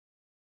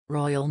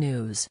Royal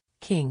news: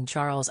 King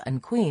Charles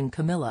and Queen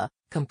Camilla,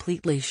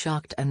 completely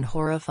shocked and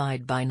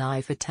horrified by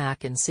knife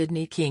attack in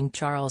Sydney. King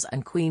Charles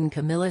and Queen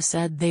Camilla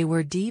said they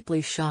were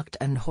deeply shocked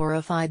and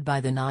horrified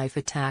by the knife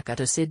attack at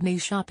a Sydney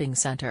shopping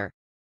centre.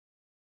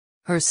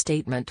 Her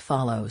statement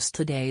follows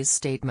today's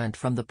statement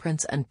from the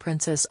Prince and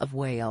Princess of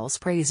Wales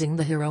praising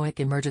the heroic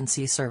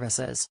emergency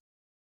services.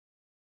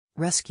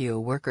 Rescue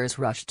workers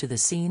rushed to the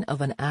scene of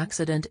an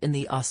accident in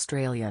the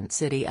Australian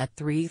city at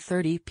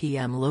 3:30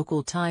 p.m.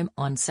 local time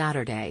on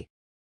Saturday.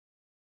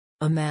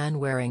 A man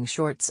wearing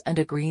shorts and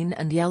a green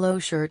and yellow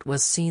shirt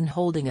was seen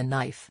holding a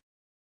knife.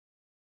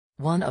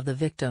 One of the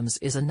victims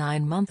is a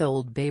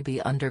 9-month-old baby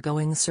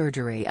undergoing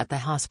surgery at the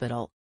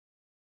hospital.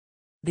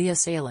 The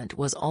assailant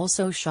was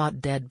also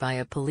shot dead by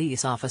a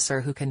police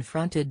officer who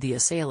confronted the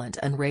assailant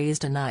and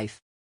raised a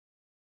knife.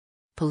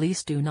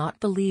 Police do not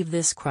believe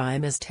this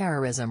crime is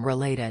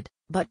terrorism-related,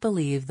 but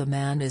believe the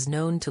man is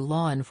known to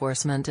law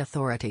enforcement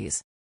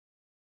authorities.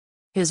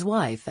 His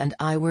wife and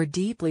I were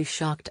deeply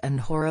shocked and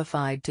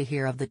horrified to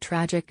hear of the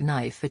tragic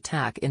knife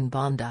attack in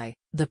Bondi,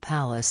 the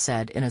palace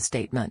said in a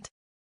statement.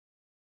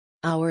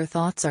 Our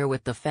thoughts are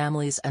with the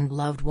families and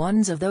loved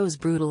ones of those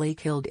brutally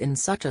killed in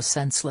such a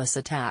senseless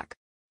attack,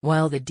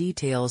 while the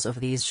details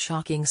of these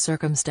shocking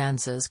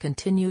circumstances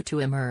continue to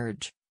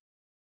emerge.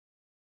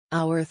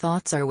 Our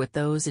thoughts are with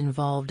those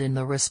involved in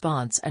the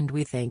response, and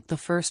we thank the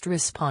first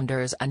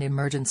responders and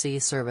emergency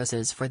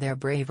services for their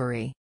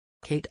bravery.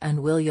 Kate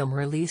and William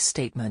release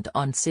statement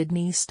on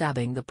Sydney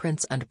stabbing. The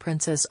Prince and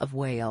Princess of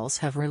Wales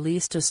have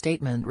released a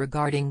statement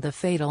regarding the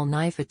fatal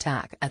knife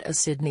attack at a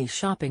Sydney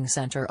shopping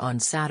centre on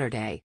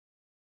Saturday.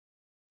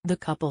 The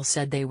couple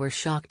said they were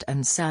shocked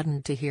and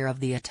saddened to hear of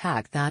the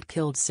attack that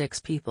killed 6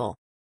 people.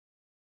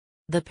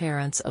 The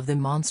parents of the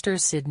monster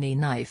Sydney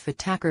knife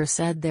attacker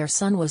said their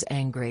son was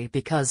angry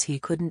because he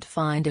couldn't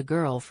find a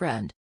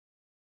girlfriend.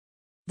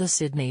 The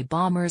Sydney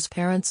bomber's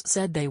parents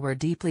said they were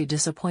deeply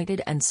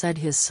disappointed and said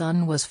his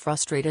son was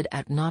frustrated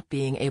at not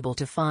being able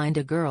to find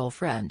a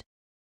girlfriend.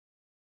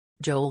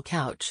 Joel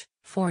Couch,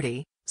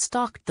 40,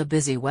 stalked the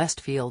busy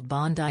Westfield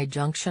Bondi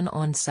Junction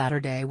on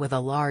Saturday with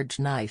a large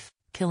knife,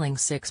 killing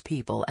 6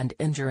 people and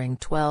injuring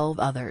 12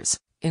 others,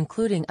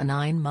 including a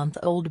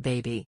 9-month-old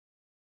baby.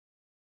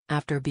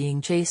 After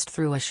being chased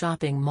through a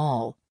shopping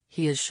mall,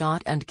 he is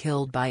shot and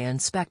killed by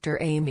Inspector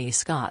Amy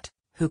Scott,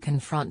 who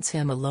confronts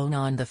him alone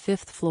on the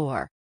 5th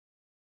floor.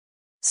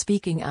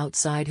 Speaking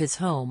outside his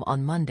home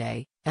on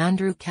Monday,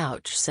 Andrew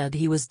Couch said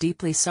he was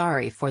deeply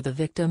sorry for the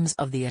victims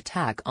of the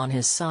attack on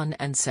his son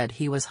and said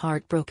he was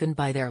heartbroken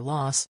by their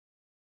loss.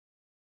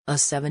 A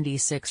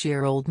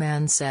 76-year-old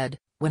man said,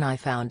 "When I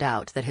found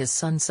out that his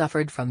son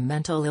suffered from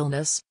mental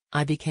illness,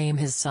 I became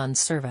his son's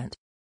servant.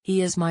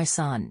 He is my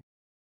son.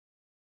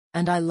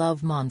 And I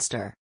love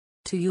Monster.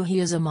 To you he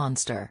is a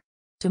monster.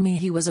 To me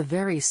he was a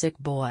very sick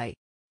boy."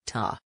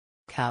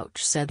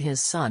 Couch said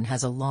his son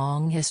has a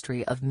long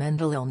history of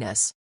mental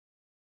illness.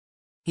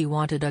 He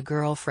wanted a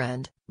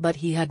girlfriend, but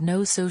he had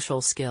no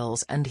social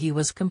skills and he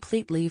was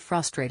completely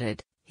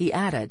frustrated, he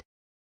added.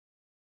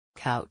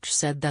 Couch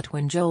said that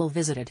when Joel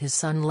visited his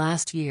son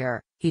last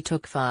year, he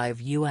took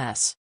 5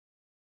 U.S.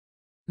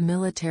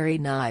 military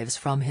knives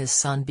from his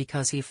son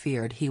because he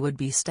feared he would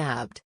be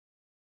stabbed.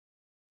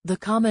 The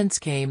comments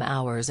came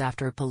hours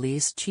after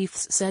police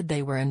chiefs said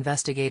they were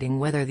investigating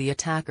whether the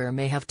attacker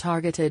may have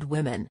targeted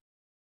women.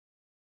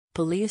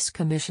 Police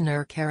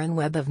Commissioner Karen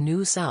Webb of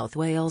New South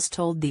Wales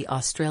told the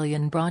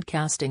Australian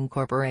Broadcasting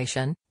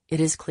Corporation, "It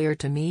is clear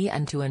to me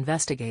and to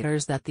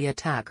investigators that the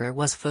attacker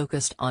was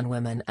focused on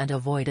women and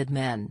avoided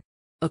men,"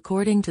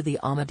 according to the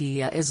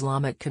Ahmadiyya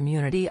Islamic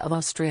Community of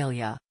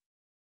Australia.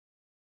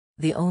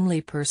 The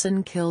only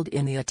person killed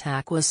in the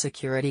attack was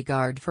security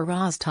guard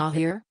Faraz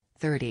Tahir,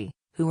 30.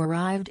 Who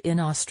arrived in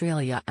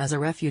Australia as a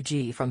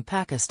refugee from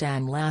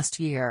Pakistan last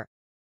year.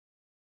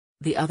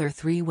 The other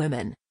 3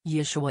 women,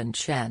 Yishuan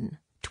Chen,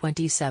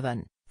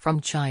 27, from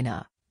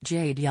China,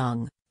 Jade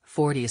Young,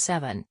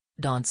 47,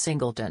 Dawn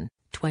Singleton,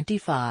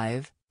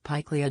 25,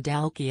 Piklia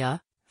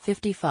Dalkia,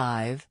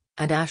 55,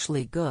 and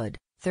Ashley Good,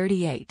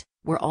 38,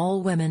 were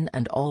all women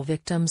and all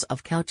victims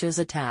of Couch's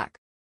attack.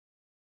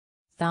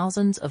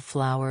 Thousands of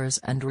flowers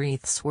and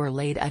wreaths were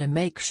laid at a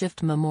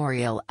makeshift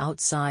memorial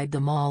outside the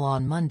mall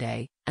on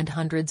Monday, and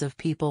hundreds of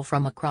people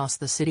from across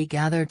the city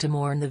gathered to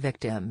mourn the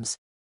victims.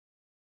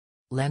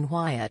 Len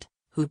Wyatt,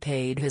 who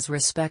paid his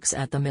respects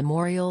at the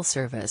memorial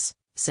service,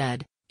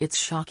 said, "It's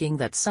shocking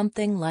that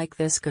something like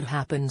this could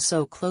happen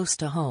so close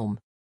to home.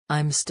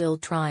 I'm still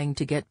trying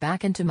to get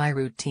back into my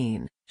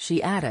routine,"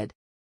 she added.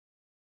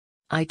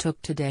 "I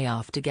took today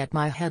off to get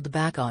my head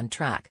back on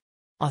track."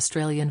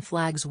 Australian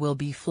flags will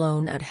be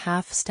flown at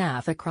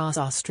half-staff across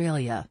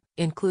Australia,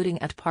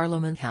 including at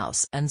Parliament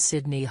House and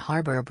Sydney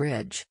Harbour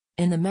Bridge,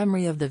 in the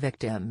memory of the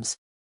victims.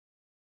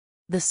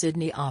 The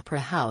Sydney Opera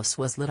House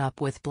was lit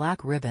up with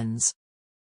black ribbons,